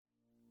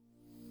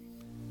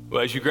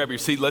Well, as you grab your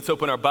seat, let's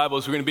open our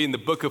Bibles. We're going to be in the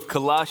book of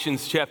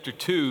Colossians chapter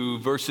 2,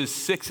 verses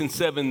 6 and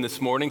 7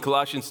 this morning.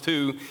 Colossians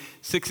 2,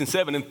 6 and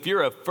 7. And if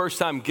you're a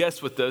first-time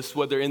guest with us,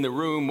 whether in the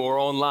room or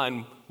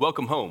online,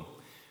 welcome home.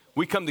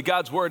 We come to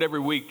God's Word every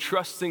week,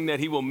 trusting that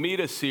He will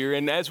meet us here.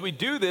 And as we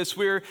do this,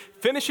 we're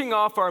finishing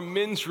off our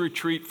men's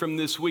retreat from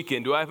this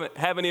weekend. Do I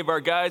have any of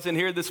our guys in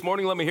here this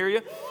morning? Let me hear you.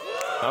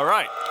 All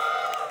right.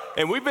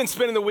 And we've been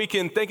spending the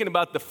weekend thinking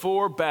about the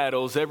four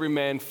battles every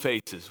man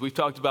faces. We've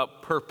talked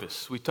about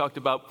purpose. We talked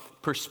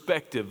about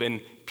perspective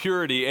and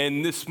purity.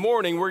 And this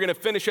morning, we're going to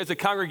finish as a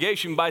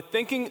congregation by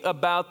thinking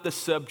about the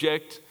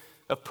subject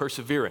of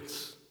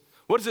perseverance.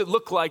 What does it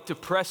look like to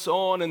press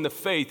on in the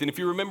faith? And if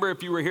you remember,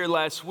 if you were here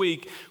last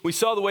week, we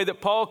saw the way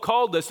that Paul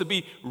called us to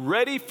be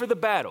ready for the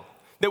battle,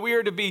 that we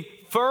are to be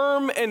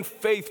firm and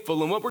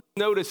faithful. And what we're going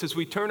to notice as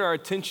we turn our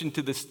attention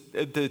to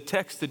the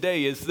text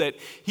today is that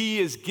he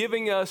is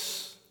giving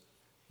us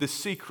the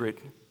secret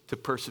to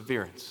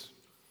perseverance.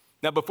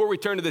 Now, before we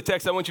turn to the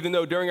text, I want you to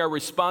know during our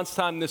response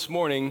time this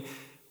morning,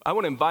 I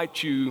want to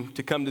invite you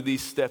to come to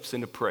these steps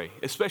and to pray,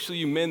 especially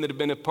you men that have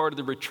been a part of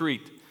the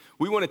retreat.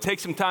 We want to take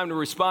some time to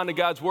respond to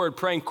God's word,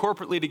 praying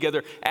corporately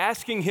together,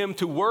 asking Him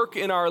to work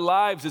in our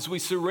lives as we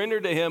surrender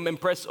to Him and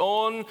press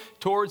on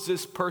towards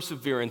this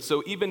perseverance.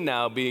 So even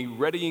now, be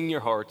readying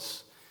your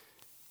hearts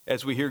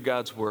as we hear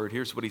God's word.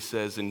 Here's what He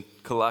says in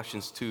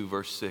Colossians 2,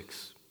 verse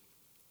 6.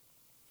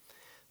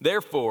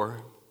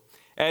 Therefore,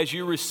 as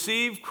you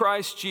receive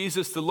Christ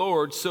Jesus the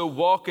Lord, so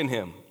walk in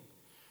Him,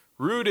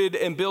 rooted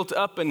and built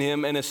up in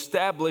Him and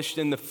established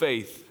in the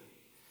faith,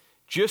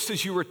 just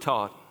as you were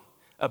taught,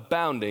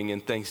 abounding in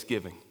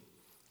thanksgiving.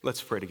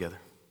 Let's pray together.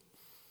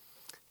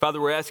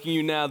 Father, we're asking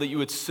you now that you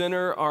would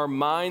center our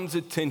mind's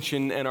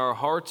attention and our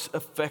heart's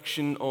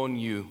affection on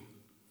you.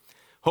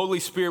 Holy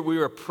Spirit, we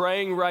are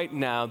praying right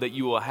now that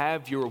you will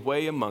have your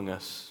way among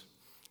us.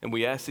 And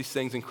we ask these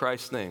things in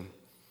Christ's name.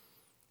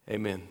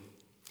 Amen.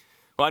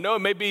 Well, I know it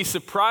may be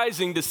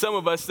surprising to some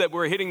of us that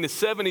we're hitting the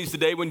 70s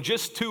today when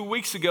just 2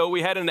 weeks ago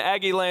we had an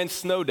Aggieland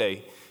snow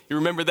day. You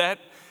remember that?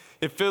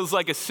 It feels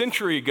like a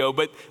century ago,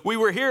 but we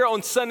were here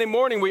on Sunday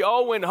morning. We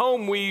all went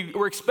home. We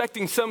were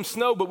expecting some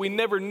snow, but we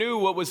never knew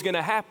what was going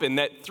to happen.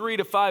 That 3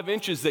 to 5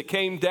 inches that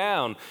came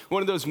down,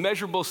 one of those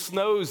measurable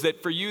snows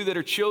that for you that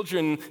are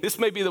children, this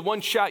may be the one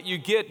shot you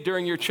get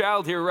during your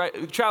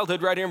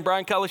childhood right here in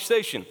Bryan College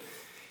Station.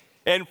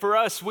 And for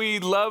us, we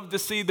love to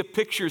see the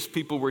pictures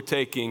people were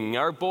taking.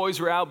 Our boys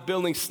were out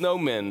building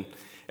snowmen.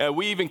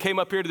 We even came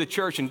up here to the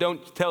church, and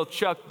don't tell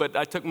Chuck, but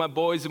I took my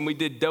boys and we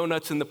did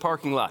donuts in the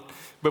parking lot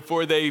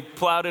before they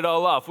plowed it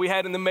all off. We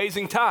had an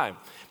amazing time.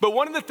 But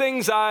one of the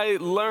things I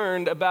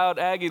learned about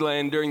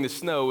Aggieland during the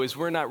snow is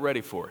we're not ready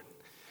for it.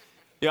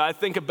 You know, I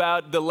think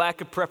about the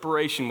lack of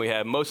preparation we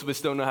have. Most of us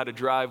don't know how to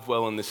drive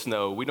well in the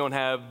snow. We don't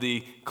have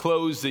the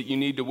clothes that you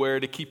need to wear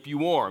to keep you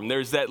warm.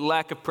 There's that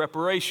lack of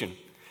preparation.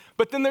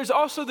 But then there's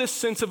also this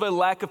sense of a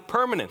lack of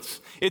permanence.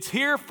 It's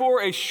here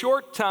for a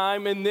short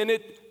time and then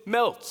it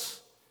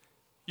melts.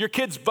 Your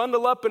kids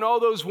bundle up in all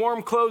those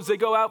warm clothes. They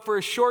go out for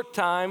a short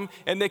time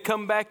and they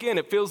come back in.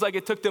 It feels like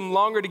it took them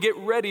longer to get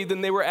ready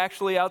than they were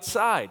actually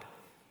outside.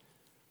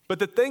 But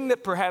the thing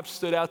that perhaps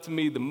stood out to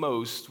me the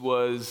most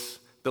was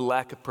the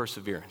lack of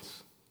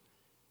perseverance.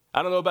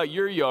 I don't know about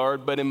your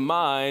yard, but in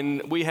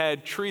mine, we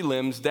had tree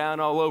limbs down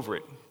all over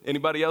it.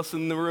 Anybody else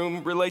in the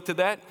room relate to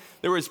that?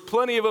 There was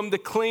plenty of them to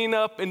clean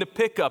up and to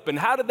pick up. And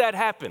how did that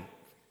happen?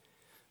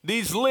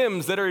 These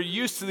limbs that are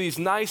used to these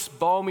nice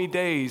balmy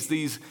days,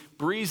 these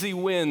breezy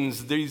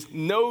winds, there's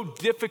no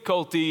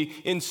difficulty,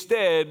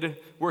 instead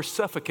were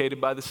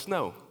suffocated by the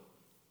snow.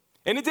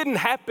 And it didn't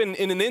happen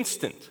in an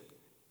instant.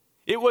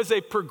 It was a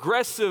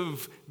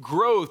progressive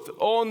growth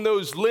on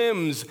those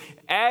limbs.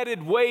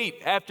 Added weight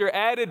after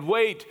added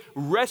weight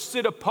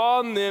rested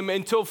upon them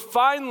until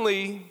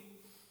finally,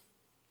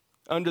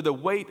 under the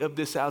weight of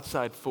this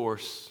outside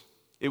force,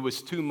 it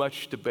was too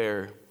much to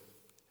bear,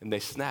 and they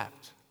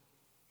snapped.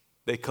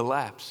 They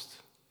collapsed.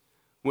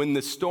 When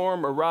the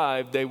storm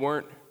arrived, they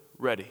weren't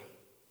ready.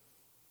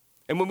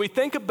 And when we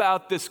think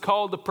about this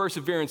call to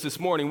perseverance this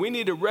morning, we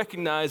need to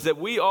recognize that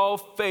we all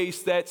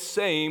face that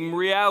same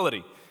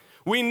reality.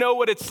 We know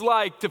what it's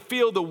like to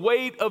feel the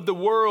weight of the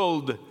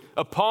world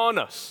upon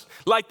us.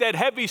 Like that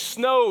heavy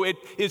snow, it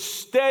is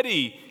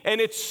steady and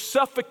it's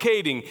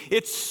suffocating.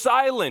 It's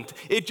silent.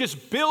 It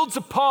just builds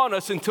upon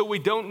us until we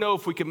don't know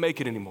if we can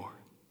make it anymore.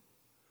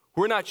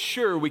 We're not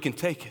sure we can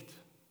take it.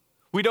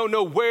 We don't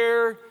know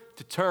where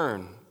to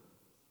turn.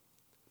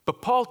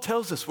 But Paul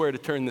tells us where to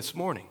turn this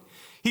morning.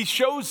 He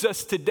shows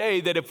us today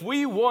that if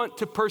we want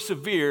to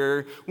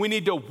persevere, we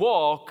need to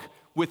walk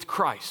with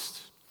Christ.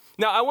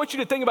 Now, I want you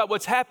to think about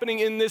what's happening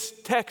in this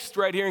text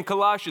right here in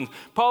Colossians.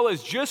 Paul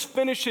has just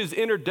finished his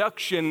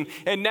introduction,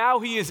 and now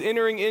he is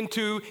entering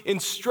into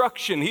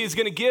instruction. He is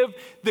going to give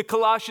the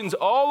Colossians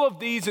all of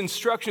these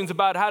instructions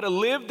about how to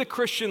live the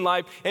Christian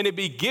life, and it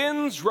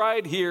begins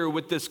right here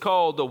with this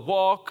call to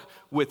walk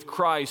with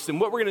Christ.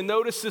 And what we're going to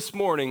notice this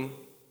morning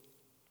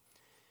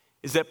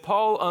is that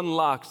Paul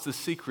unlocks the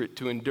secret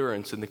to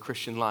endurance in the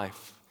Christian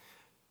life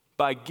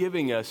by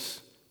giving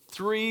us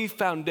 3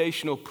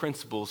 foundational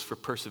principles for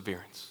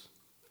perseverance.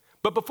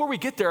 But before we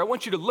get there, I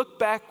want you to look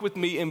back with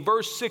me in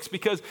verse 6,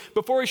 because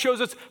before he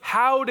shows us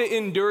how to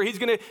endure, he's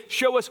going to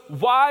show us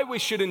why we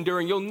should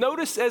endure. And you'll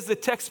notice as the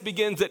text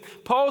begins that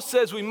Paul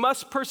says we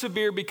must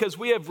persevere because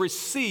we have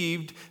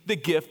received the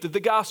gift of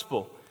the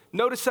gospel.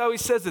 Notice how he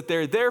says it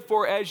there.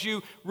 Therefore, as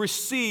you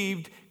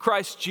received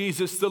Christ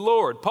Jesus the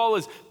Lord. Paul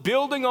is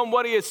building on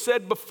what he has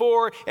said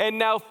before and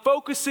now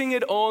focusing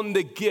it on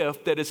the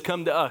gift that has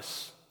come to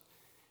us.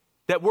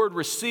 That word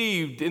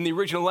received in the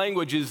original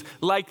language is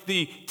like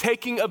the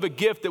taking of a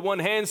gift that one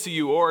hands to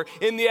you, or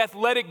in the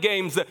athletic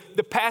games,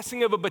 the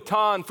passing of a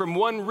baton from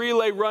one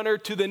relay runner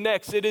to the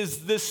next. It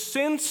is the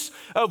sense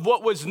of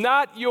what was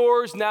not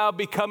yours now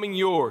becoming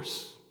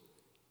yours.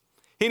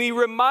 And he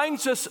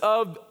reminds us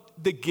of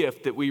the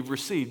gift that we've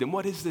received. And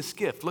what is this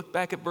gift? Look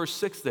back at verse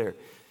 6 there.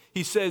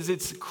 He says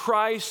it's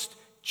Christ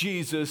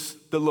Jesus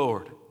the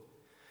Lord.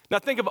 Now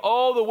think of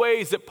all the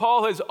ways that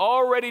Paul has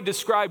already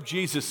described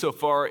Jesus so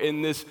far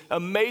in this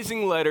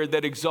amazing letter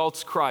that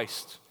exalts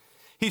Christ.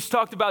 He's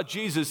talked about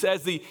Jesus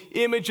as the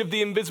image of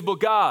the invisible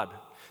God,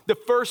 the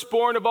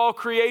firstborn of all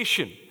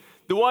creation,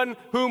 the one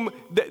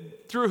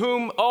through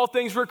whom all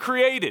things were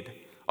created.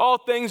 All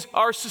things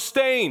are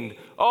sustained.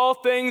 All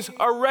things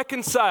are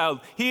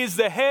reconciled. He is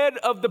the head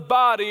of the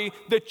body,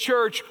 the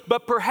church,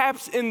 but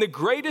perhaps in the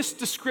greatest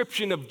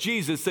description of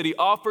Jesus that he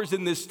offers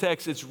in this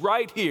text, it's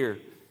right here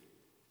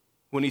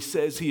when he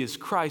says he is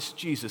Christ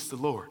Jesus the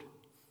Lord.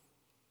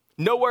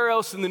 Nowhere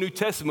else in the New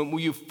Testament will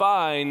you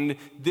find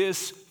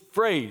this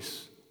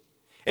phrase.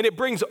 And it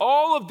brings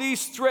all of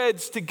these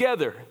threads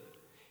together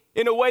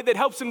in a way that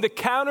helps him to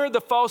counter the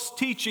false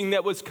teaching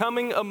that was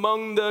coming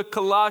among the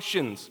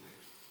Colossians.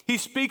 He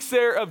speaks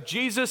there of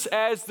Jesus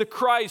as the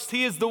Christ.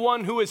 He is the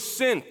one who is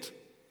sent.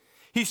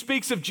 He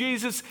speaks of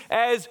Jesus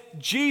as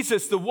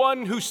Jesus, the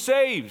one who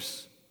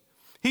saves.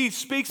 He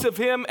speaks of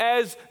him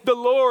as the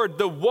Lord,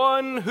 the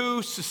one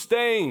who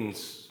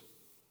sustains.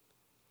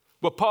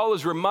 What Paul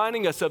is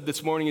reminding us of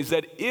this morning is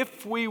that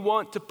if we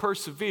want to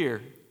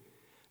persevere,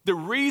 the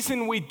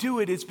reason we do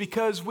it is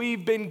because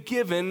we've been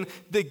given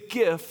the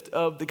gift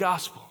of the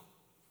gospel.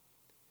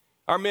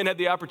 Our men had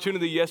the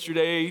opportunity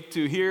yesterday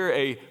to hear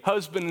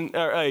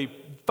a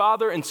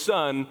father and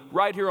son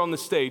right here on the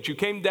stage who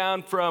came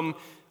down from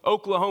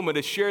Oklahoma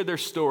to share their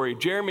story,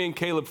 Jeremy and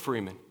Caleb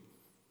Freeman.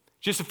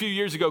 Just a few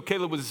years ago,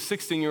 Caleb was a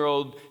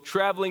 16-year-old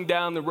traveling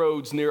down the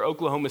roads near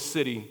Oklahoma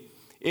City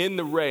in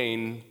the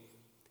rain.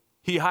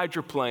 He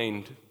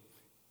hydroplaned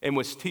and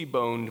was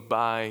T-boned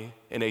by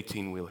an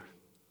 18-wheeler.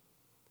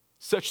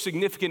 Such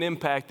significant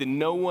impact that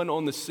no one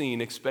on the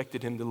scene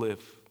expected him to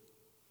live.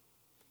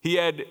 He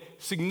had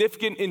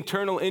significant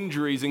internal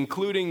injuries,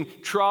 including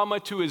trauma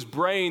to his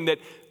brain that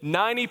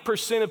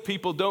 90% of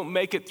people don't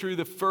make it through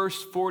the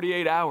first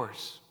 48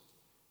 hours.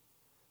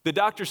 The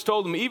doctors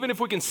told him, even if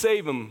we can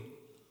save him,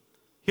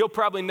 he'll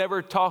probably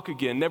never talk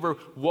again, never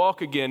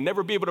walk again,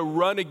 never be able to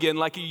run again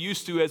like he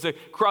used to as a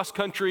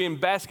cross-country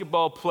and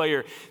basketball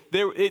player.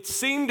 It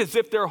seemed as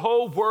if their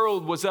whole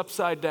world was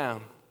upside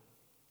down.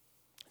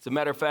 As a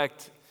matter of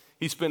fact,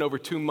 he spent over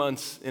 2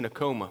 months in a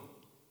coma.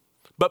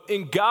 But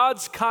in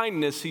God's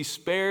kindness, he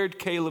spared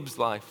Caleb's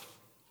life.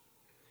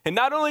 And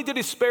not only did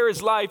he spare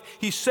his life,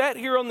 he sat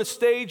here on the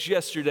stage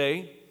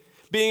yesterday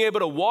being able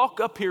to walk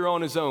up here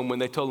on his own when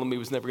they told him he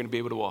was never going to be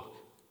able to walk.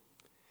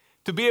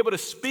 To be able to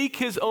speak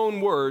his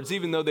own words,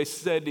 even though they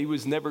said he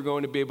was never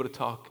going to be able to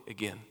talk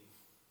again.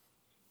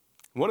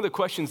 One of the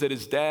questions that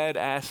his dad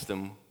asked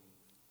him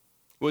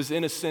was,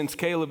 in a sense,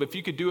 Caleb, if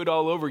you could do it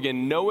all over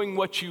again, knowing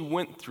what you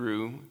went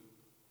through,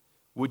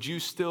 would you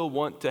still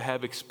want to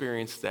have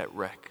experienced that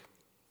wreck?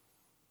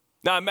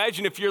 Now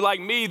imagine if you're like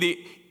me, the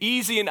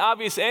easy and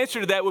obvious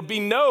answer to that would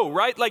be no,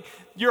 right? Like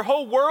your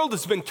whole world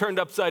has been turned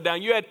upside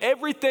down. You had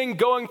everything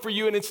going for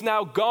you and it's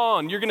now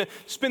gone. You're going to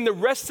spend the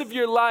rest of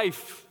your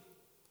life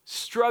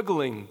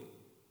struggling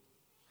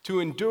to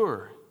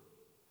endure.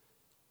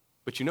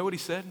 But you know what he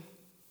said?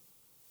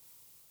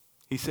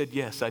 He said,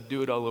 yes, I'd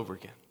do it all over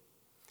again.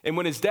 And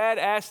when his dad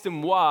asked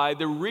him why,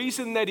 the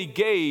reason that he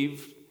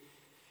gave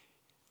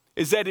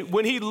is that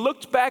when he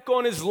looked back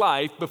on his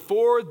life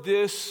before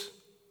this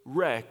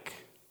wreck,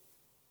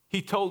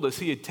 he told us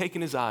he had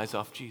taken his eyes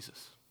off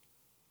Jesus.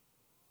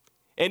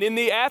 And in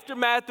the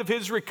aftermath of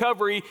his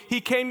recovery, he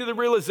came to the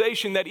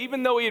realization that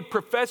even though he had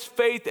professed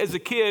faith as a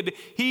kid,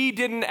 he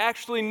didn't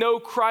actually know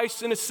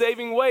Christ in a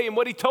saving way. And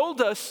what he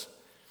told us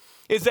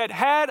is that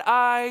had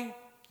I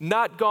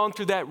not gone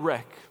through that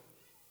wreck,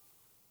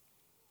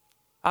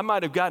 I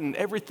might have gotten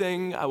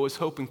everything I was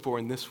hoping for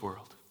in this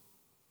world,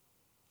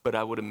 but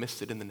I would have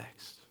missed it in the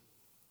next.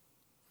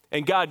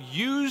 And God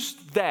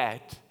used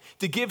that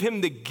to give him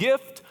the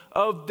gift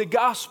of the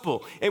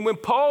gospel. And when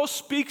Paul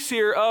speaks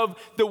here of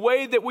the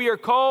way that we are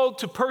called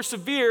to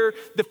persevere,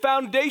 the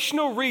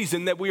foundational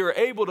reason that we are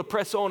able to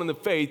press on in the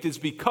faith is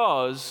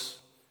because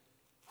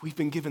we've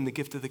been given the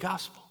gift of the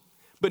gospel.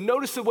 But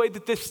notice the way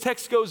that this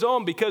text goes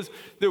on, because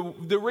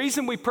the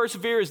reason we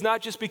persevere is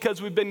not just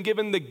because we've been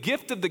given the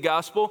gift of the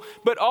gospel,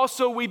 but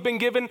also we've been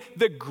given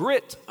the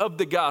grit of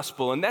the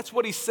gospel. And that's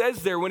what he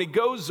says there when he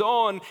goes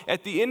on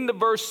at the end of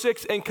verse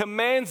 6 and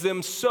commands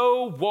them,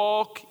 so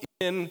walk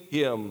in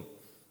him.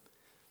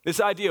 This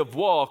idea of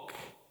walk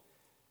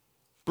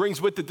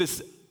brings with it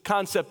this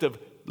concept of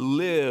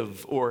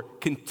live or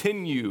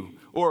continue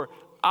or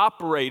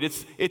operate.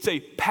 It's a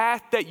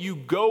path that you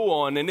go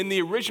on. And in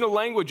the original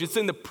language, it's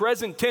in the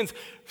present tense,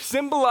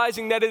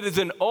 symbolizing that it is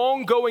an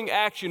ongoing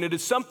action. It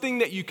is something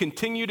that you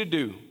continue to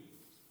do.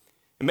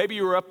 And maybe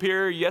you were up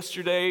here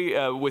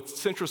yesterday with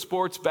Central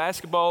Sports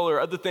basketball or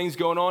other things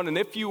going on. And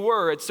if you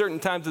were at certain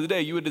times of the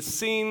day, you would have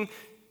seen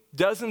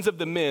dozens of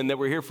the men that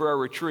were here for our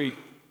retreat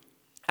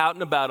out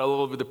and about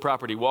all over the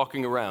property,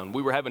 walking around.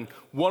 We were having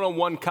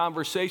one-on-one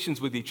conversations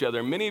with each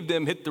other. Many of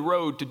them hit the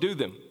road to do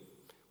them.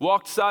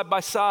 Walked side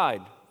by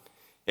side.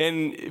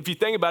 And if you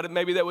think about it,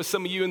 maybe that was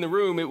some of you in the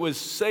room. It was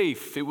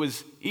safe. It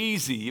was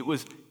easy. It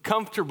was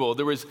comfortable.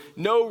 There was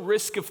no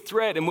risk of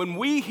threat. And when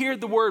we hear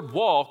the word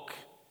walk,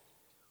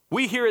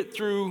 we hear it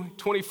through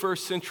 21st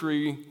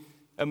century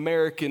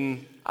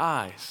American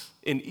eyes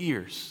and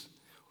ears.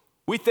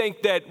 We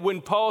think that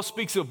when Paul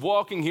speaks of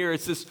walking here,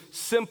 it's this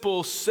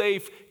simple,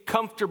 safe,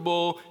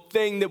 comfortable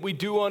thing that we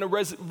do on a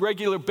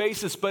regular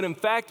basis. But in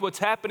fact, what's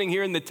happening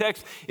here in the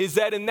text is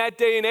that in that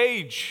day and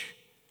age,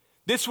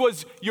 this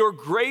was your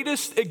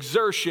greatest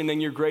exertion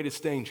and your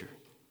greatest danger.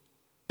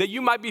 That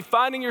you might be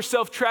finding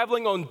yourself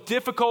traveling on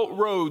difficult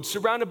roads,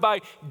 surrounded by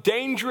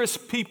dangerous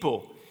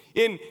people,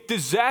 in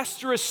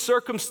disastrous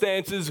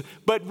circumstances,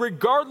 but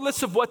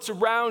regardless of what's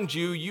around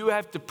you, you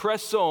have to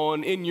press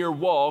on in your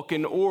walk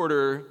in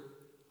order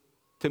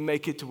to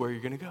make it to where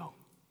you're going to go.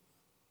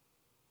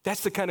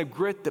 That's the kind of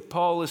grit that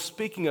Paul is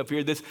speaking of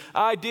here, this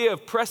idea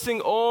of pressing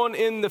on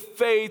in the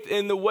faith,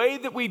 and the way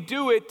that we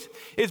do it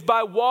is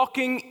by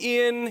walking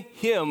in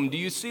him. Do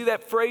you see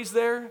that phrase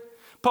there?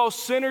 Paul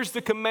centers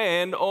the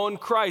command on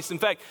Christ. In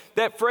fact,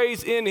 that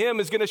phrase in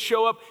him is going to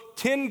show up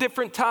 10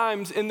 different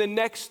times in the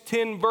next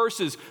 10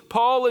 verses.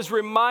 Paul is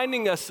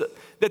reminding us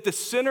that the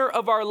center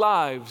of our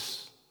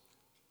lives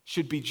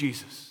should be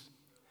Jesus.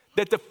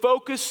 That the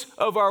focus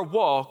of our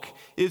walk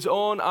is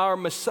on our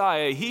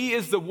Messiah. He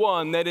is the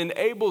one that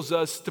enables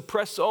us to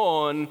press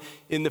on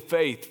in the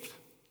faith.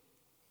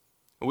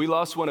 We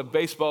lost one of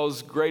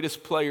baseball's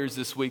greatest players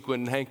this week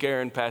when Hank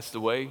Aaron passed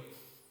away.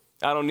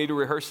 I don't need to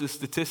rehearse his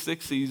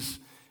statistics. He's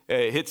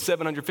hit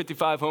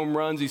 755 home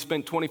runs. He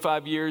spent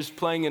 25 years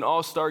playing in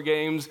all-star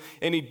games,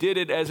 and he did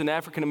it as an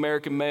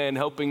African-American man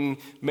helping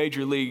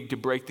Major League to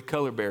break the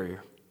color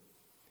barrier.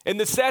 And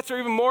the stats are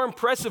even more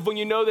impressive when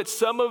you know that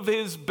some of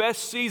his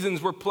best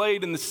seasons were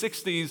played in the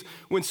 60s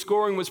when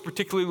scoring was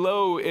particularly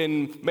low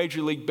in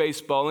Major League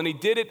Baseball. And he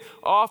did it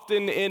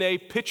often in a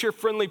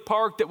pitcher-friendly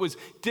park that was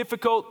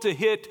difficult to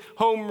hit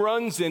home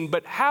runs in.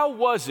 But how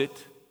was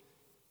it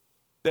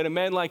that a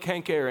man like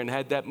Hank Aaron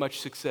had that much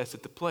success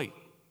at the plate?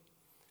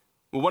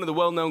 Well, one of the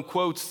well-known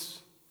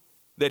quotes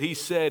that he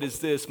said is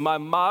this: "My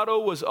motto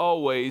was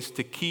always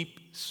to keep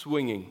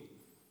swinging.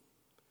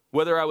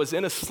 Whether I was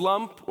in a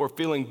slump or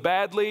feeling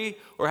badly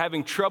or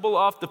having trouble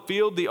off the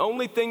field, the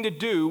only thing to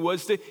do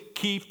was to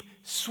keep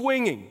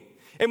swinging."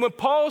 And when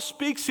Paul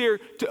speaks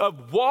here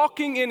of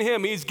walking in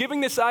him, he's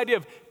giving this idea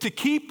of to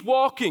keep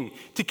walking,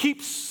 to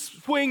keep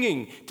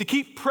swinging, to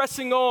keep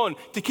pressing on,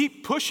 to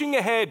keep pushing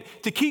ahead,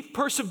 to keep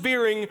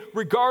persevering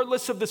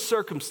regardless of the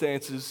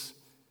circumstances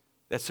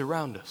that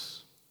surround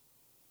us.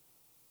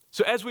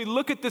 So as we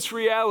look at this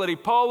reality,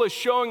 Paul is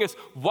showing us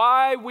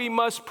why we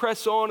must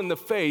press on in the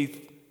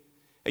faith.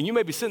 And you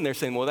may be sitting there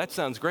saying, well, that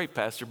sounds great,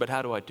 Pastor, but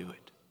how do I do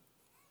it?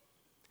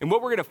 And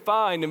what we're going to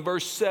find in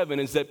verse 7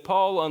 is that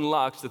Paul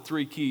unlocks the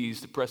 3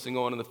 keys to pressing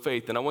on in the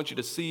faith. And I want you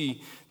to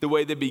see the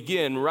way they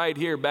begin right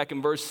here back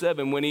in verse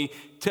 7 when he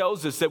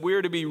tells us that we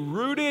are to be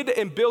rooted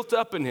and built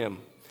up in him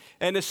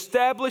and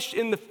established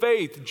in the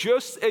faith,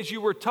 just as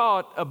you were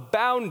taught,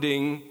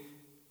 abounding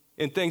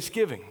in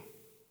thanksgiving.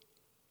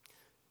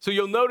 So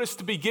you'll notice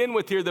to begin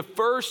with here, the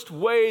first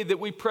way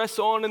that we press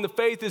on in the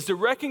faith is to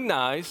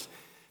recognize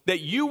that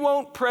you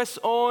won't press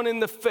on in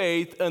the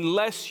faith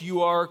unless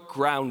you are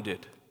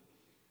grounded.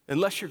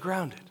 Unless you're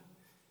grounded.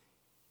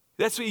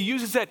 That's what he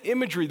uses, that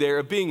imagery there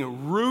of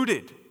being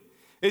rooted.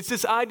 It's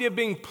this idea of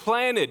being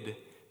planted,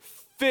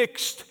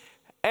 fixed,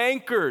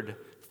 anchored,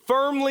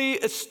 firmly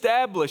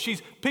established.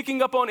 He's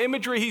picking up on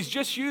imagery he's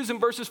just used in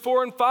verses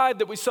 4 and 5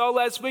 that we saw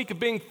last week of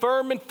being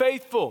firm and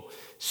faithful,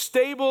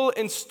 stable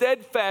and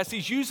steadfast.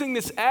 He's using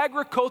this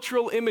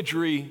agricultural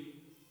imagery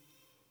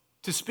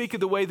to speak of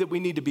the way that we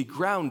need to be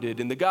grounded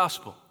in the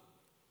gospel.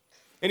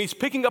 And he's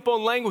picking up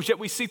on language that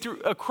we see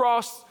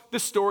across the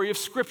story of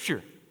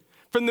Scripture.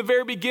 From the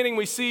very beginning,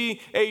 we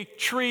see a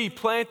tree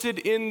planted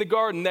in the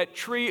garden, that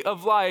tree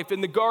of life in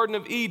the Garden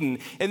of Eden.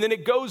 And then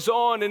it goes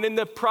on, and in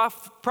the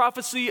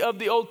prophecy of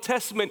the Old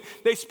Testament,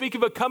 they speak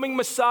of a coming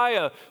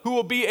Messiah who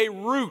will be a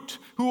root,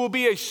 who will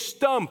be a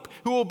stump,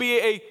 who will be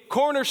a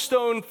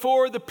cornerstone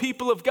for the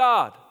people of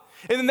God.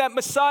 And then that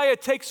Messiah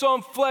takes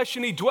on flesh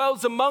and he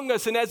dwells among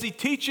us. And as he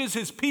teaches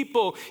his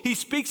people, he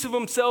speaks of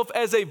himself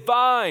as a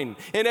vine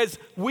and as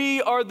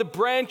we are the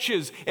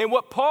branches. And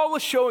what Paul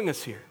is showing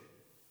us here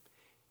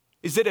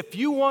is that if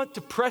you want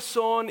to press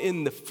on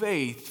in the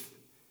faith,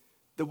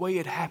 the way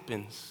it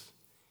happens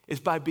is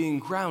by being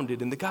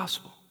grounded in the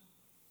gospel.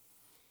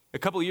 A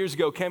couple of years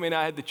ago, Cammie and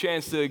I had the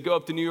chance to go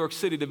up to New York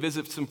City to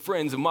visit some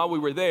friends. And while we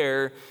were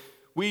there,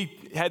 we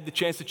had the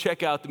chance to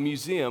check out the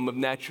Museum of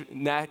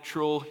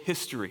Natural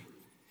History.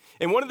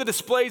 And one of the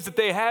displays that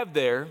they have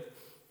there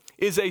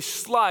is a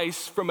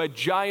slice from a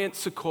giant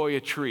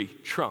sequoia tree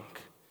trunk.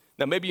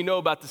 Now, maybe you know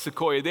about the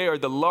sequoia. They are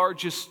the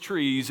largest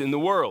trees in the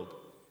world.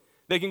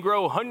 They can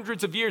grow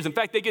hundreds of years. In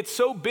fact, they get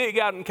so big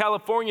out in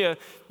California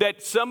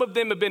that some of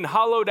them have been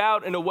hollowed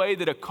out in a way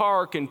that a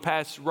car can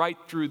pass right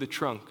through the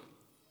trunk.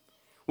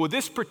 Well,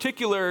 this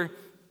particular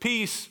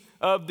piece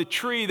of the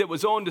tree that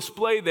was on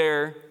display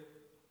there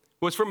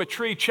was from a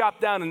tree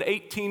chopped down in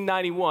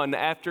 1891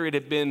 after it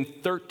had been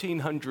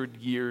 1,300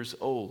 years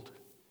old.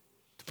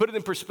 To put it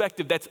in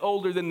perspective, that's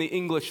older than the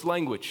English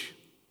language.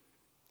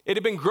 It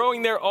had been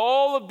growing there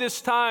all of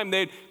this time.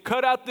 They had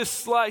cut out this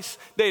slice,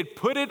 they had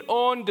put it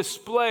on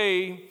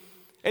display,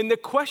 and the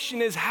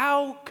question is,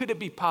 how could it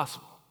be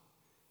possible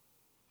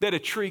that a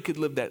tree could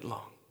live that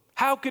long?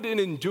 How could it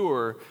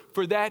endure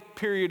for that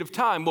period of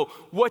time? Well,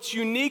 what's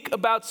unique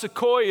about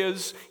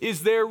sequoias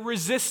is their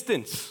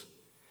resistance.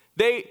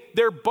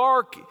 Their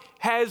bark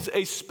has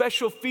a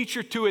special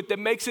feature to it that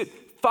makes it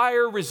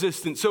fire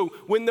resistant. So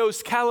when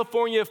those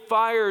California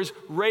fires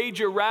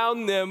rage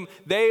around them,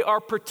 they are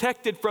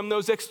protected from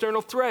those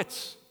external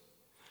threats.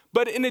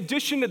 But in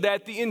addition to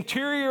that, the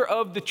interior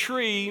of the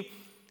tree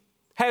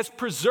has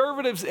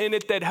preservatives in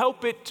it that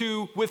help it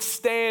to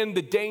withstand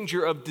the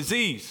danger of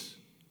disease.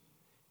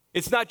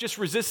 It's not just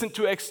resistant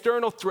to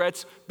external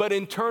threats, but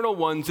internal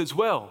ones as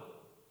well.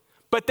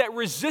 But that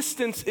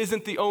resistance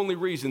isn't the only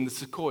reason the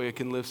sequoia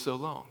can live so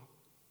long.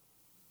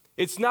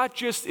 It's not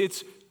just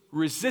its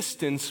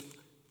resistance,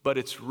 but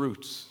its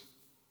roots.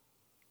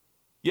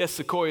 Yes,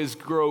 sequoias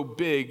grow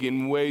big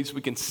in ways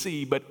we can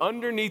see, but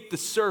underneath the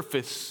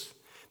surface,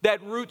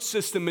 that root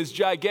system is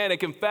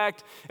gigantic. In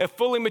fact, a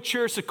fully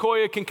mature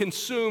sequoia can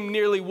consume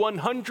nearly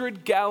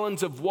 100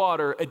 gallons of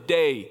water a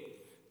day.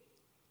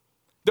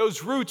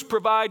 Those roots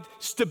provide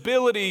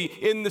stability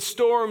in the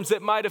storms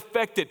that might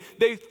affect it.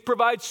 They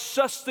provide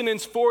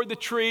sustenance for the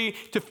tree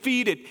to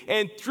feed it.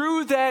 And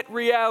through that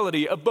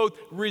reality of both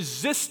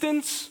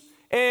resistance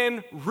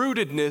and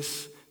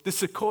rootedness, the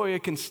sequoia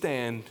can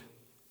stand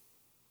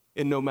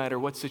in no matter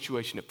what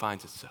situation it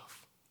finds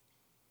itself.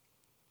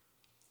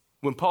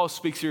 When Paul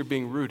speaks here of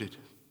being rooted,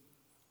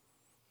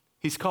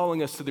 he's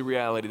calling us to the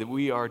reality that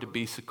we are to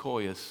be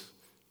sequoias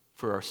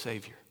for our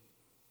Savior.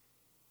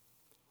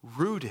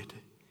 Rooted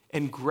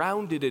and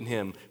grounded in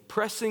him,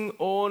 pressing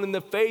on in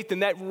the faith.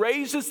 And that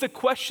raises the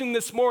question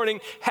this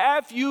morning,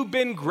 have you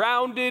been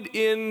grounded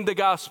in the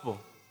gospel?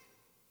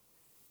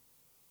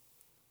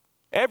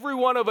 Every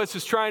one of us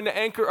is trying to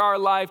anchor our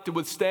life to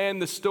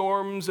withstand the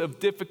storms of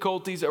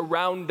difficulties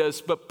around us,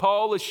 but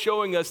Paul is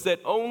showing us that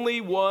only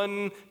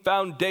one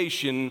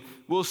foundation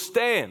will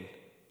stand.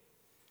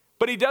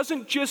 But he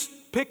doesn't just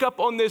pick up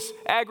on this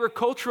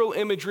agricultural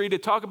imagery to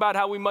talk about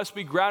how we must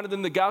be grounded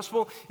in the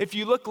gospel. If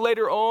you look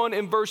later on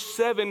in verse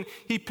 7,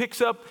 he picks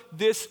up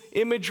this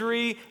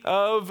imagery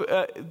of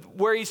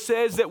where he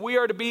says that we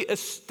are to be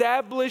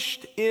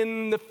established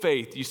in the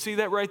faith. You see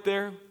that right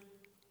there?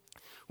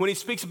 When he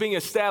speaks of being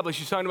established,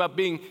 he's talking about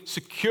being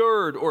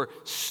secured or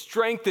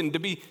strengthened, to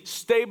be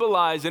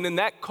stabilized. And in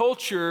that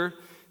culture,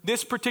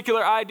 this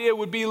particular idea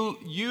would be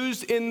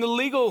used in the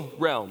legal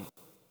realm.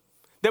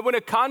 That when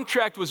a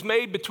contract was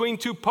made between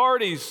two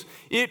parties,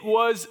 it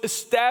was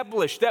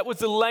established. That was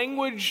the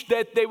language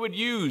that they would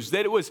use,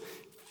 that it was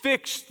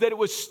fixed, that it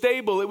was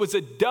stable, it was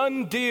a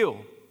done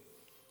deal.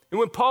 And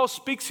when Paul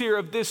speaks here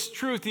of this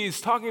truth, he is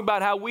talking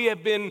about how we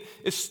have been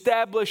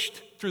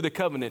established through the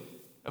covenant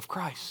of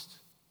Christ.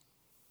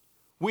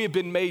 We have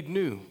been made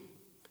new.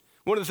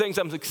 One of the things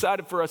I'm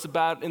excited for us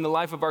about in the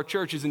life of our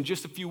church is in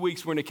just a few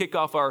weeks, we're going to kick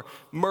off our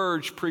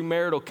Merge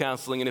premarital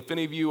counseling. And if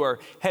any of you are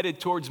headed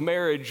towards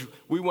marriage,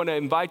 we want to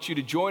invite you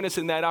to join us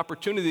in that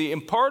opportunity.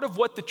 And part of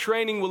what the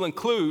training will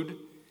include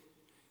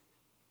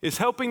is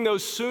helping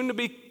those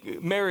soon-to-be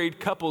married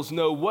couples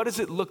know what does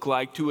it look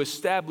like to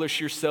establish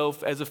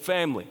yourself as a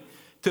family.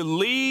 To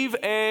leave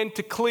and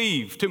to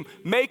cleave, to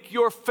make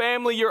your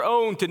family your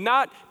own, to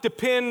not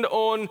depend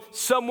on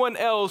someone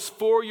else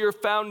for your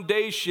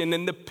foundation.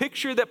 And the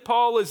picture that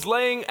Paul is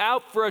laying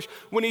out for us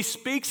when he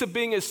speaks of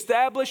being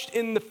established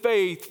in the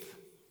faith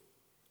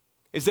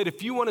is that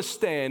if you want to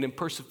stand in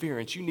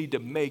perseverance, you need to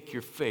make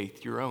your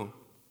faith your own.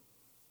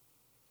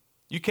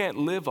 You can't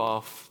live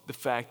off the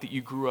fact that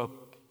you grew up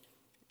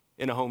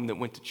in a home that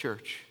went to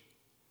church.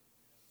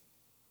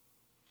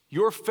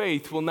 Your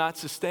faith will not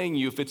sustain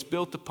you if it's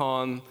built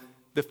upon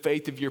the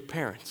faith of your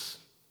parents.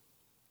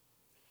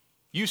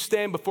 You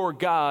stand before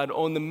God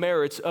on the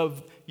merits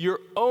of your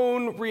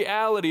own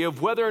reality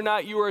of whether or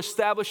not you are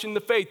established in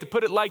the faith. To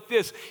put it like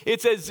this,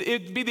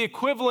 it'd be the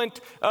equivalent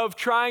of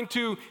trying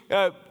to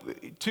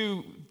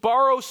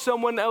borrow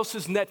someone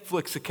else's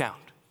Netflix account.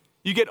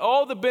 You get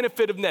all the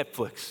benefit of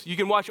Netflix. You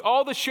can watch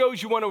all the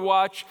shows you want to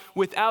watch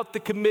without the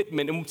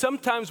commitment. And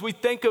sometimes we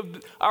think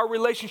of our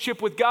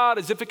relationship with God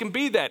as if it can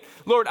be that.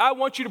 Lord, I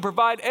want you to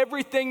provide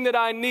everything that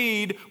I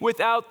need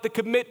without the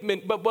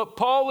commitment. But what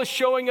Paul is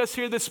showing us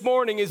here this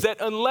morning is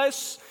that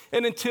unless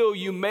and until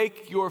you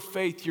make your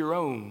faith your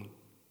own,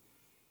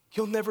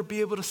 you'll never be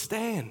able to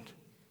stand.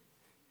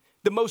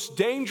 The most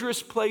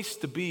dangerous place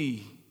to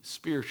be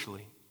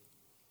spiritually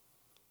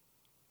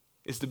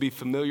is to be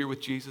familiar with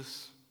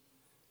Jesus,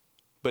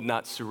 but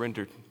not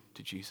surrendered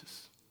to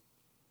Jesus.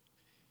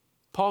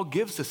 Paul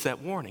gives us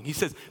that warning. He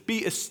says, be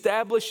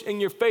established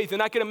in your faith.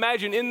 And I can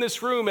imagine in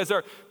this room as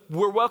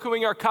we're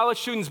welcoming our college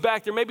students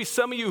back, there may be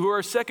some of you who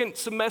are second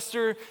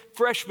semester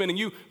freshmen and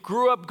you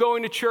grew up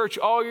going to church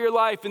all your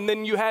life and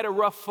then you had a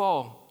rough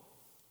fall.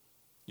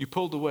 You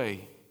pulled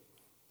away.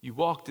 You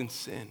walked in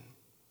sin.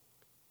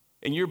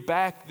 And you're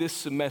back this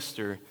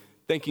semester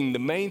thinking the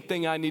main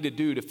thing I need to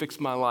do to fix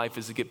my life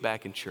is to get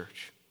back in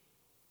church.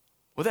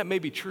 Well, that may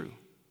be true.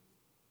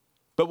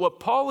 But what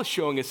Paul is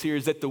showing us here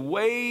is that the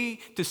way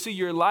to see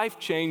your life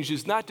change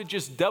is not to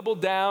just double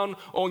down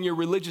on your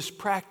religious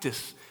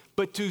practice,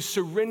 but to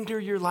surrender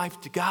your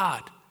life to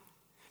God,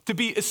 to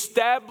be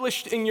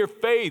established in your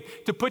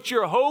faith, to put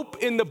your hope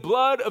in the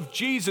blood of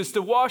Jesus,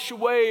 to wash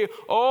away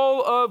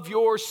all of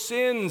your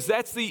sins.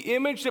 That's the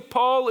image that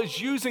Paul is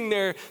using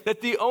there,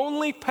 that the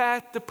only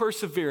path to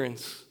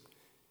perseverance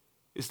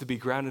is to be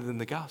grounded in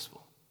the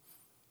gospel.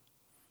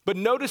 But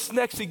notice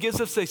next, he gives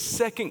us a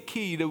second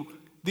key to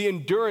the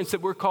endurance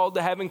that we're called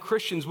to have in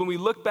Christians. When we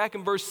look back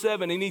in verse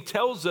 7, and he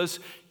tells us,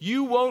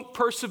 you won't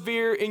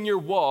persevere in your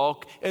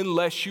walk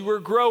unless you are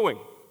growing.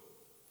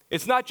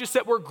 It's not just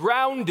that we're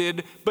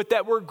grounded, but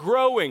that we're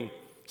growing.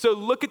 So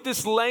look at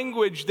this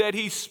language that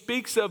he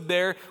speaks of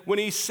there when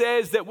he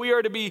says that we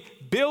are to be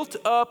built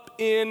up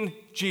in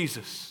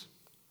Jesus.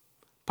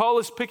 Paul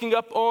is picking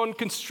up on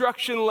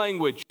construction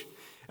language.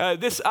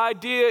 This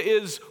idea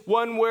is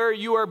one where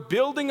you are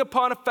building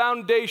upon a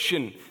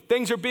foundation.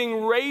 Things are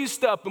being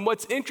raised up. And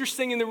what's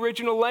interesting in the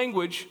original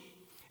language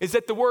is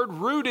that the word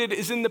rooted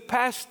is in the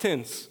past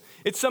tense.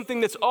 It's something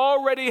that's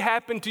already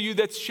happened to you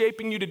that's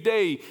shaping you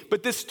today.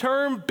 But this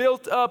term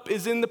built up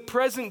is in the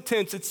present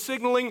tense. It's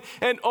signaling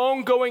an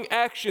ongoing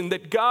action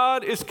that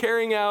God is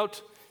carrying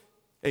out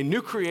a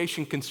new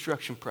creation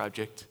construction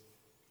project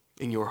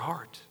in your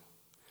heart.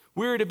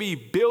 We're to be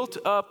built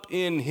up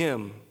in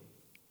him.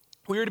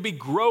 We are to be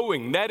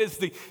growing. That is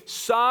the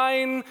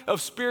sign of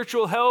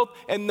spiritual health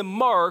and the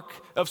mark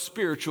of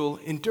spiritual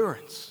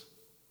endurance.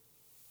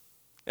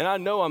 And I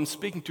know I'm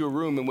speaking to a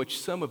room in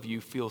which some of you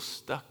feel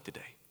stuck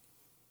today.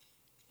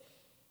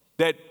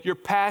 That your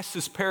past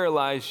has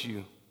paralyzed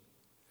you,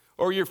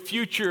 or your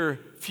future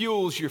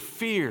fuels your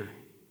fear.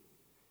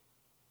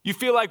 You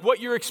feel like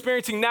what you're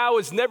experiencing now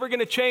is never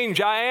going to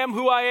change. I am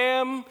who I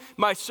am.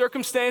 My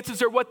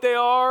circumstances are what they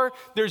are.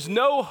 There's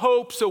no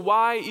hope, so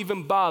why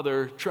even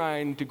bother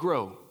trying to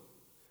grow?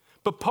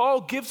 But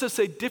Paul gives us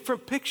a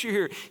different picture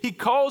here. He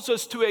calls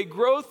us to a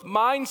growth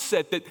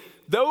mindset that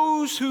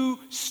those who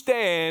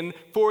stand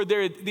for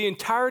the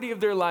entirety of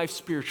their life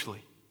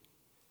spiritually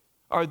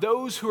are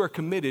those who are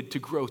committed to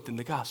growth in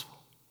the gospel,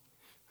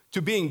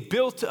 to being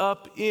built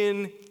up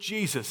in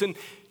Jesus. And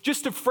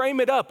just to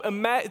frame it up,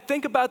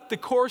 think about the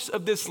course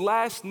of this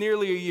last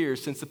nearly a year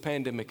since the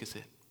pandemic has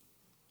hit.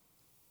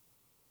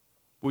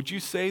 Would you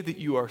say that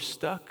you are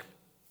stuck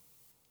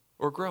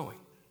or growing?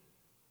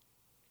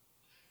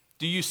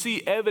 Do you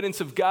see evidence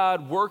of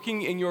God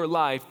working in your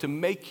life to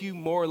make you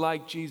more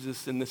like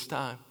Jesus in this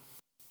time?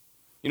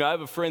 You know, I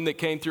have a friend that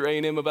came through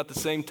A&M about the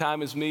same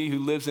time as me who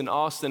lives in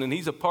Austin, and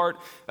he's a part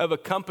of a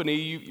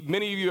company.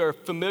 Many of you are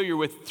familiar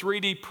with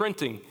 3D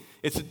printing.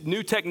 It's a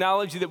new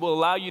technology that will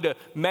allow you to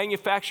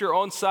manufacture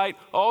on site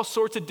all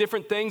sorts of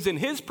different things. And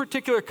his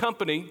particular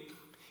company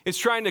is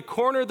trying to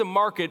corner the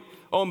market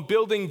on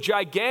building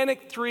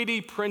gigantic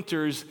 3D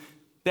printers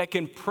that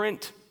can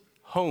print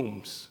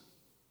homes.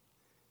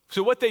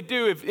 So what they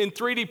do in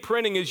 3D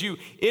printing is you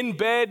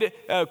embed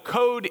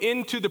code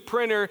into the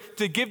printer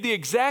to give the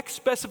exact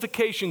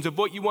specifications of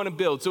what you want to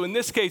build. So in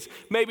this case,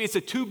 maybe it's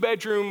a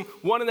 2-bedroom,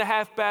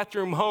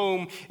 1.5-bathroom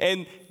home,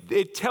 and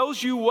it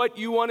tells you what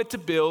you want it to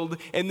build,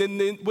 and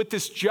then with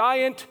this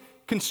giant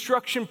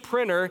construction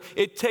printer,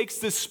 it takes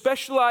this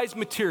specialized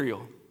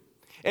material,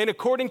 and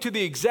according to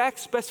the exact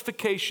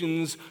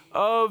specifications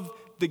of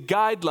the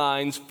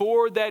guidelines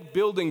for that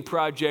building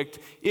project,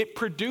 it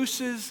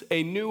produces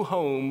a new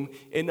home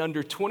in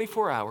under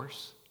 24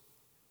 hours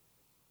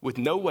with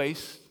no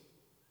waste,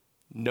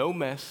 no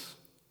mess,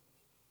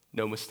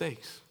 no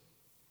mistakes.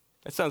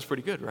 That sounds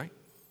pretty good, right?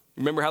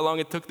 Remember how long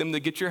it took them to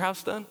get your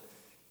house done?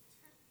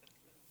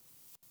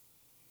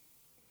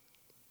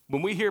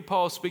 When we hear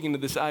Paul speaking to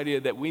this idea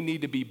that we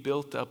need to be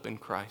built up in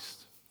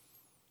Christ,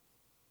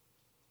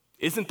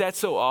 isn't that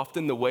so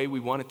often the way we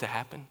want it to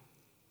happen?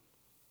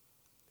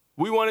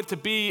 We want it to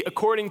be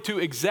according to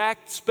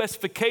exact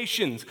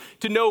specifications,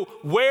 to know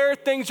where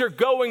things are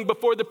going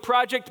before the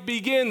project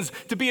begins,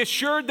 to be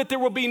assured that there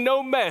will be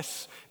no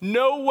mess,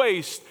 no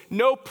waste,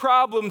 no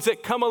problems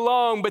that come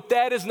along. But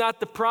that is not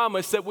the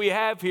promise that we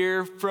have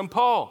here from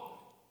Paul.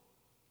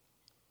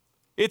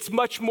 It's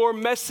much more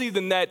messy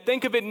than that.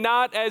 Think of it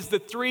not as the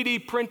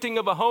 3D printing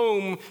of a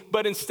home,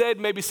 but instead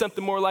maybe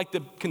something more like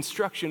the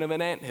construction of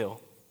an anthill.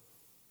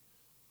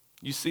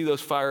 You see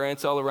those fire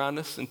ants all around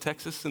us in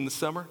Texas in the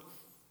summer?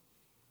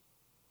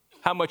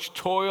 How much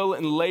toil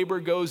and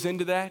labor goes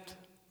into that?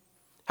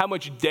 How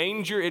much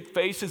danger it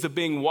faces of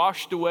being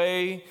washed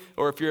away,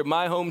 or if you're at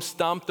my home,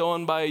 stomped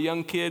on by a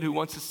young kid who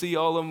wants to see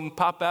all of them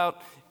pop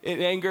out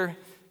in anger.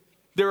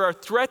 There are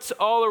threats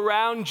all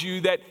around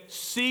you that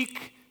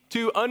seek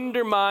to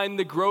undermine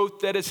the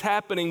growth that is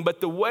happening.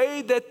 But the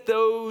way that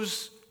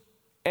those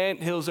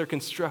anthills are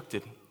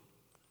constructed,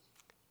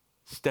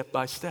 step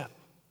by step,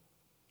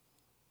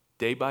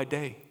 day by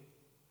day,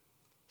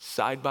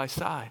 side by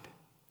side,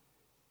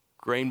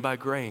 grain by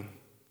grain,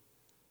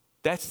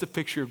 that's the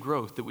picture of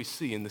growth that we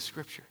see in the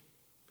scripture.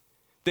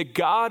 That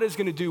God is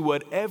going to do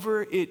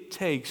whatever it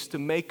takes to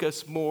make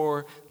us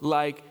more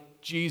like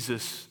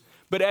Jesus.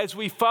 But as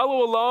we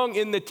follow along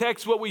in the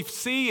text, what we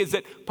see is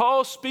that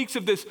Paul speaks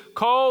of this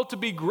call to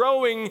be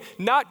growing,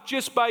 not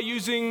just by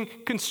using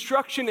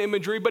construction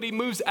imagery, but he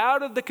moves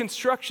out of the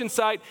construction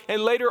site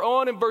and later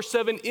on in verse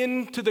 7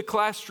 into the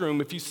classroom.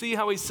 If you see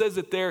how he says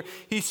it there,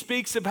 he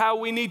speaks of how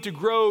we need to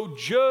grow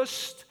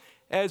just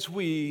as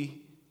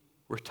we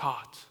were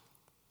taught.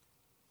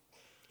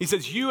 He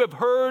says, you have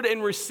heard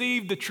and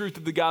received the truth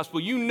of the gospel.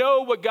 You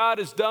know what God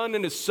has done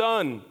in his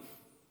Son,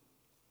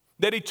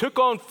 that he took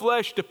on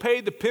flesh to pay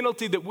the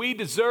penalty that we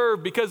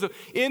deserve because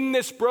in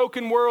this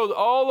broken world,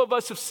 all of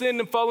us have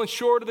sinned and fallen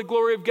short of the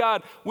glory of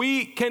God.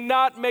 We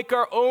cannot make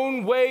our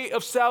own way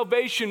of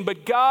salvation,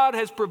 but God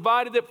has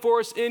provided it for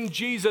us in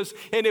Jesus.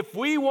 And if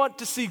we want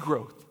to see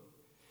growth,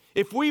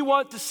 if we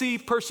want to see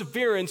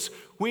perseverance,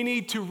 we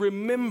need to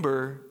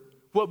remember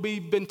what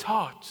we've been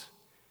taught,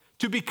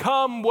 to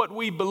become what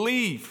we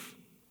believe.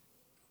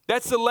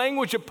 That's the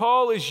language that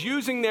Paul is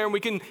using there, and we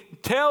can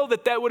tell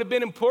that that would have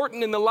been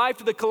important in the life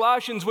of the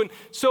Colossians when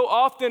so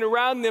often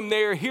around them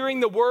they are hearing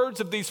the words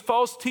of these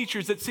false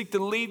teachers that seek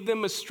to lead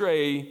them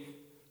astray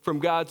from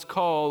God's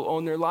call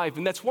on their life.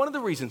 And that's one of the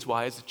reasons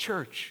why, as a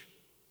church,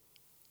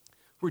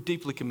 we're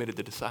deeply committed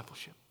to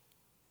discipleship.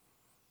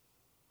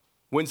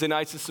 Wednesday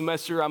nights this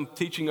semester, I'm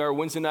teaching our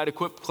Wednesday night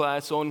Equip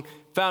class on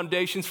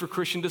foundations for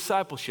Christian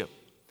discipleship.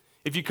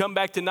 If you come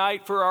back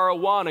tonight for our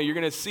Awana, you're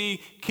going to see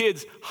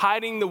kids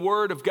hiding the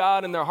word of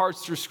God in their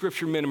hearts through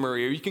scripture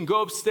memory. Or you can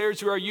go upstairs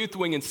to our youth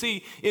wing and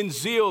see in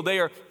Zeal, they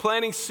are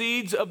planting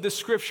seeds of the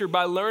scripture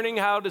by learning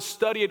how to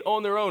study it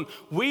on their own.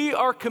 We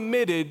are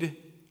committed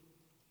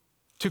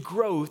to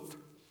growth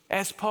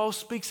as Paul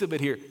speaks of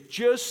it here,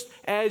 just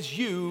as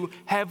you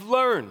have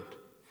learned.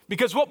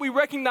 Because what we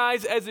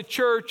recognize as a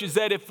church is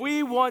that if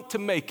we want to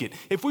make it,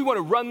 if we want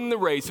to run the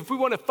race, if we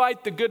want to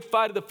fight the good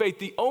fight of the faith,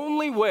 the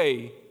only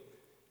way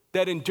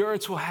that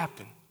endurance will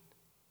happen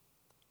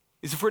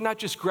is if we're not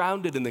just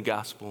grounded in the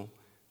gospel,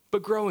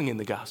 but growing in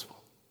the gospel.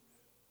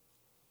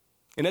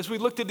 And as we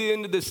looked at the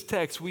end of this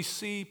text, we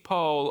see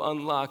Paul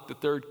unlock the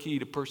third key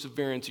to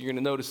perseverance. You're going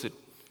to notice it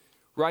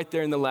right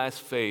there in the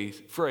last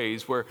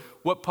phrase, where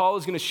what Paul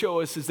is going to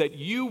show us is that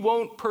you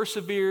won't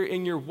persevere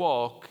in your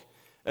walk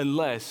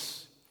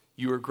unless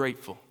you are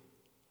grateful.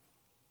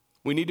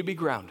 We need to be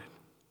grounded.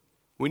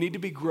 We need to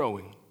be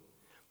growing.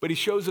 But he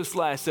shows us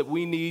last that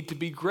we need to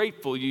be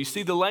grateful. You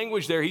see the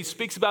language there. He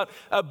speaks about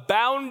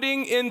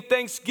abounding in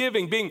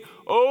thanksgiving, being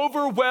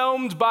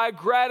overwhelmed by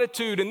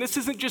gratitude. And this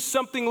isn't just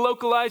something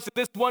localized to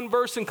this one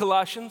verse in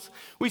Colossians.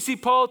 We see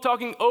Paul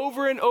talking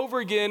over and over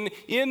again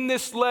in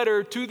this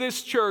letter to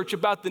this church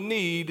about the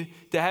need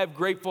to have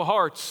grateful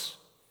hearts.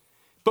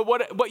 But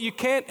what you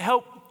can't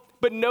help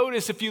but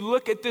notice if you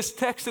look at this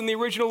text in the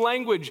original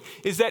language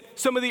is that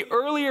some of the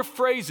earlier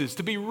phrases,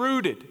 to be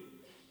rooted,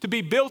 to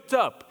be built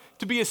up,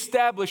 to be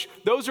established,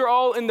 those are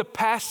all in the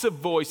passive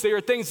voice. They are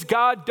things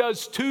God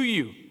does to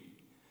you.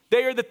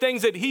 They are the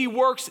things that he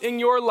works in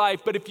your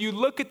life. But if you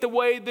look at the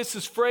way this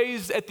is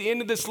phrased at the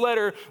end of this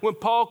letter, when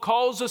Paul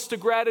calls us to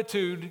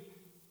gratitude,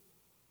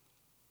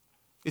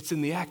 it's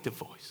in the active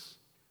voice.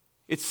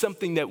 It's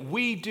something that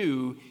we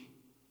do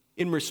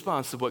in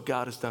response to what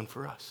God has done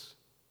for us.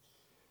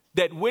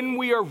 That when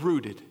we are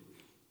rooted,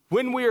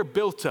 when we are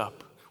built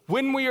up,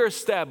 when we are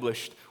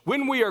established,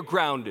 when we are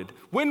grounded,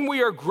 when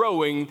we are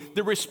growing,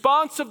 the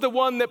response of the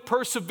one that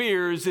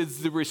perseveres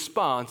is the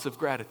response of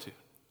gratitude.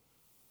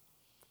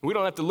 We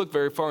don't have to look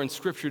very far in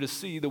Scripture to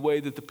see the way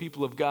that the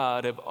people of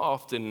God have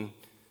often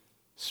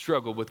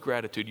struggled with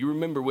gratitude. You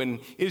remember when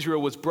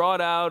Israel was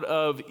brought out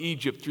of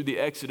Egypt through the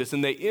Exodus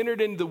and they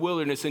entered into the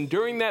wilderness, and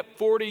during that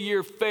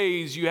 40-year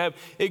phase, you have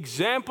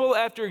example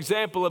after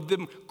example of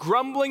them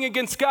grumbling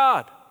against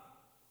God.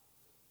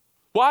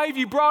 Why have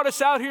you brought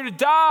us out here to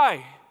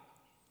die?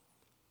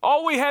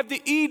 All we have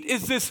to eat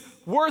is this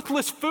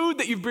worthless food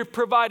that you've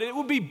provided. It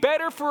would be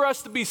better for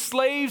us to be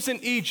slaves in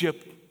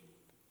Egypt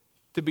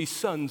to be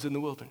sons in the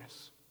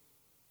wilderness.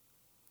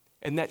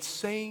 And that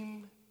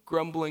same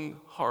grumbling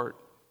heart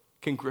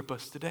can grip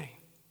us today.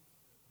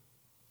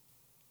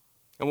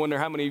 I wonder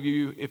how many of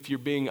you, if you're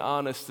being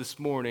honest this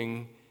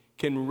morning,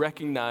 can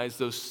recognize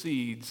those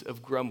seeds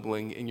of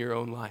grumbling in your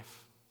own life.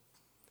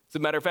 As a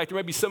matter of fact, there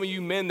might be some of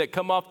you men that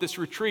come off this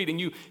retreat and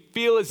you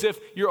feel as if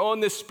you're on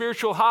this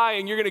spiritual high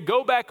and you're going to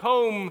go back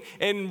home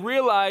and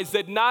realize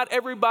that not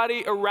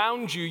everybody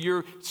around you,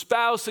 your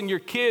spouse and your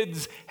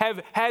kids,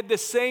 have had the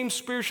same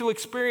spiritual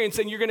experience,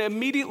 and you're going to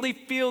immediately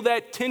feel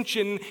that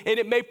tension, and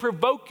it may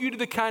provoke you to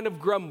the kind of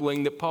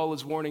grumbling that Paul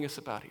is warning us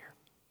about here.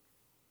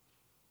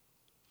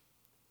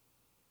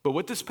 But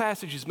what this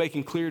passage is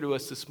making clear to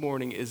us this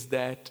morning is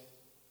that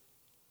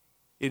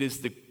it is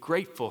the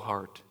grateful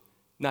heart,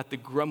 not the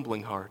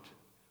grumbling heart,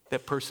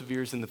 that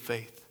perseveres in the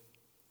faith.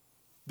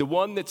 The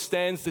one that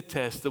stands the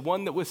test, the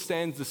one that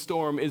withstands the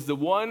storm, is the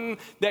one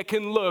that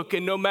can look,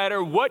 and no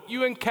matter what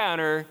you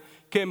encounter,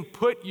 can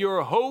put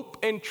your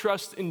hope and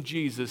trust in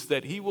Jesus,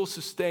 that he will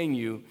sustain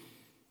you,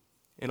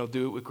 and he'll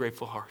do it with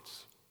grateful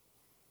hearts.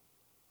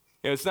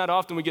 You know, it's not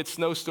often we get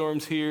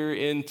snowstorms here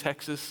in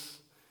Texas.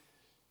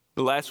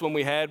 The last one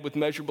we had with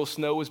measurable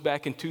snow was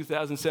back in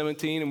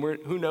 2017, and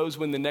who knows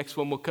when the next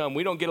one will come.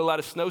 We don't get a lot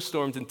of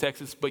snowstorms in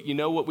Texas, but you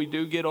know what we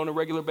do get on a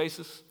regular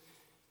basis?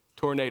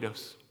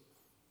 Tornadoes.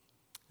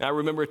 Now, I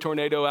remember a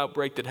tornado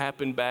outbreak that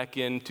happened back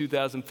in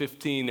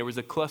 2015. There was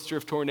a cluster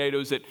of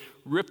tornadoes that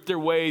ripped their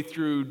way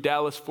through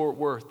Dallas-Fort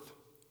Worth.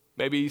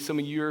 Maybe some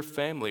of your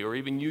family or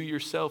even you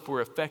yourself were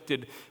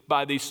affected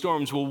by these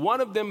storms. Well, one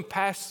of them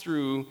passed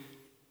through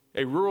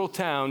a rural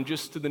town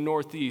just to the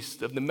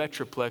northeast of the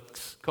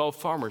Metroplex called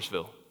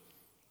Farmersville.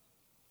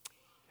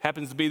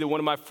 Happens to be that one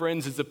of my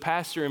friends is a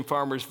pastor in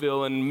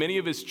Farmersville, and many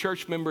of his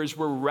church members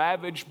were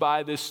ravaged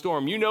by this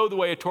storm. You know the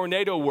way a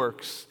tornado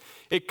works.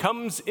 It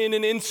comes in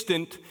an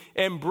instant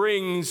and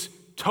brings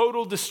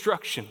total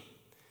destruction.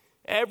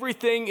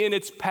 Everything in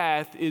its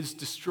path is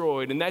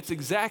destroyed, and that's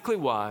exactly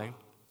why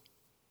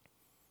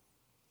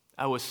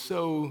I was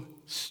so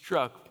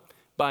struck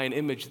by an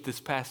image that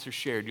this pastor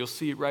shared. You'll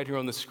see it right here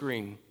on the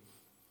screen.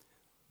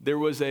 There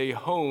was a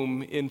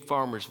home in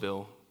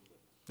Farmersville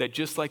that,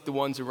 just like the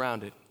ones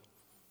around it,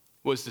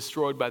 was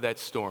destroyed by that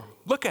storm.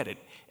 Look at it.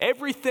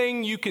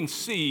 Everything you can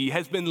see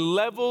has been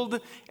leveled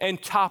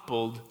and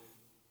toppled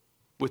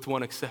with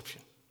one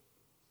exception.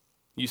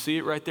 You see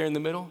it right there in the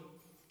middle?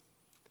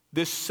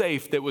 This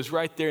safe that was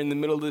right there in the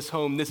middle of this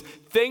home, this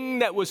thing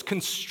that was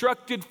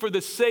constructed for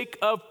the sake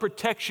of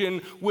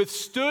protection,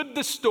 withstood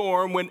the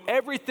storm when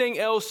everything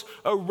else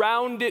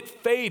around it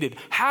faded.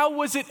 How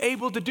was it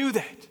able to do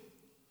that?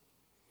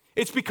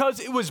 It's because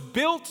it was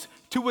built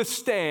to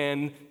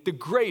withstand the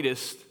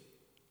greatest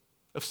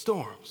of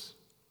storms.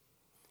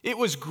 It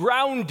was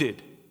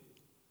grounded.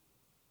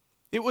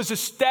 It was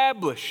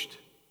established.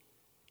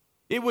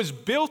 It was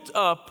built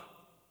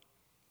up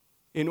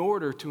in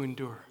order to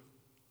endure.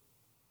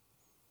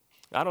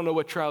 I don't know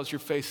what trials you're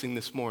facing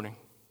this morning.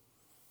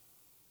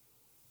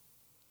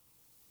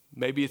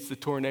 Maybe it's the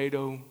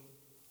tornado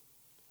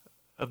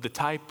of the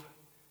type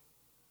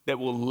that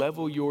will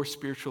level your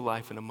spiritual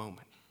life in a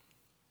moment.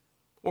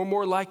 Or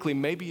more likely,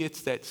 maybe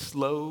it's that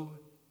slow,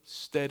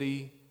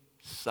 steady,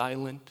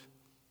 silent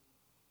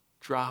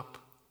drop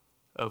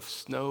of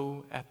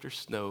snow after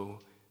snow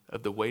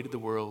of the weight of the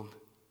world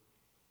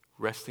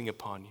resting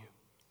upon you.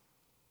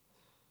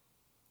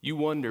 You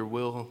wonder,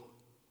 will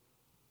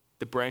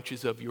the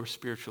branches of your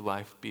spiritual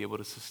life be able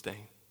to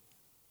sustain?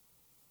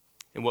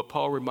 And what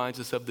Paul reminds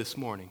us of this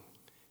morning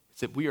is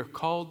that we are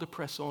called to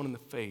press on in the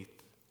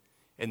faith.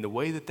 And the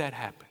way that that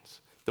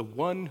happens, the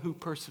one who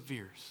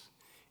perseveres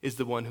is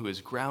the one who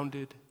is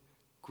grounded,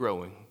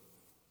 growing,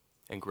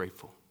 and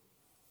grateful.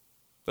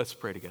 Let's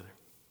pray together.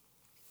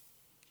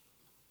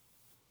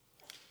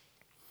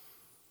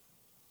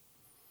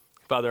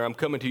 Father, I'm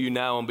coming to you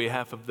now on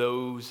behalf of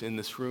those in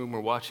this room or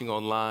watching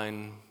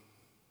online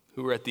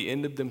who are at the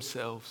end of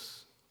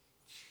themselves.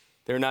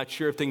 They're not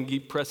sure if they can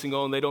keep pressing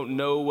on. They don't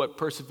know what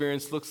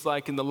perseverance looks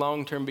like in the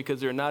long term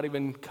because they're not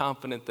even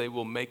confident they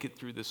will make it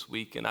through this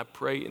week. And I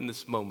pray in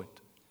this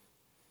moment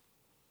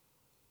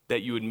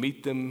that you would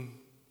meet them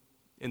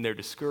in their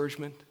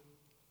discouragement,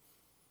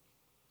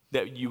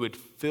 that you would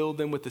fill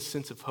them with a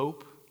sense of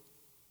hope.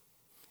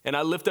 And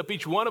I lift up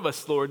each one of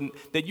us, Lord, and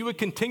that you would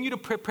continue to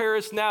prepare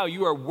us now.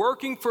 You are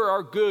working for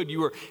our good.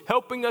 You are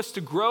helping us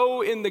to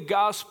grow in the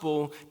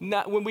gospel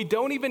when we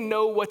don't even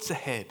know what's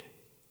ahead.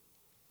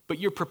 But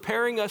you're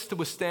preparing us to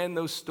withstand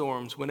those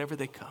storms whenever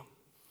they come.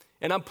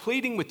 And I'm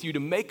pleading with you to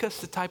make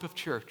us the type of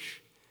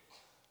church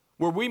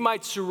where we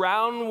might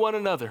surround one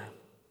another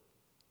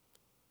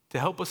to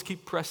help us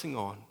keep pressing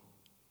on,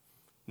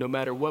 no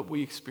matter what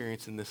we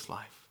experience in this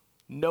life,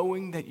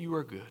 knowing that you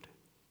are good,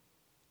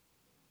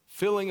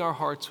 filling our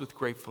hearts with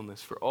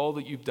gratefulness for all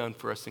that you've done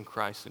for us in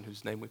Christ, in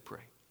whose name we pray.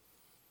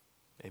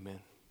 Amen.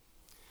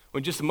 Well,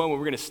 in just a moment,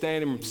 we're going to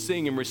stand and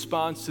sing in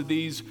response to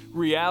these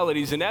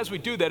realities. And as we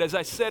do that, as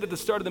I said at the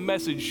start of the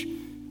message,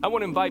 I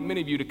want to invite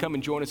many of you to come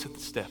and join us at the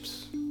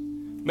steps.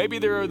 Maybe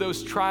there are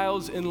those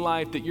trials in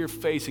life that you're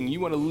facing. You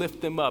want to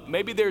lift them up.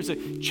 Maybe there's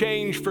a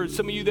change for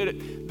some of you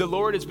that the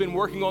Lord has been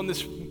working on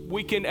this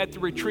weekend at the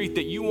retreat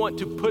that you want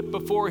to put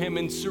before him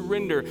and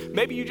surrender.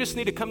 Maybe you just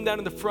need to come down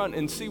to the front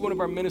and see one of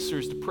our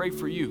ministers to pray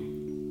for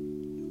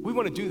you. We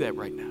want to do that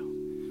right now.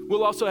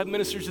 We'll also have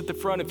ministers at the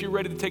front if you're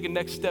ready to take a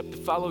next step to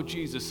follow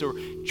Jesus or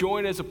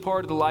join as a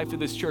part of the life of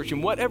this church.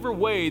 In whatever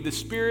way the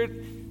Spirit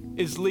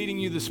is leading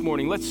you this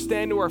morning, let's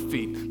stand to our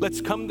feet. Let's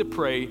come to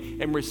pray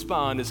and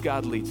respond as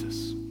God leads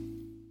us.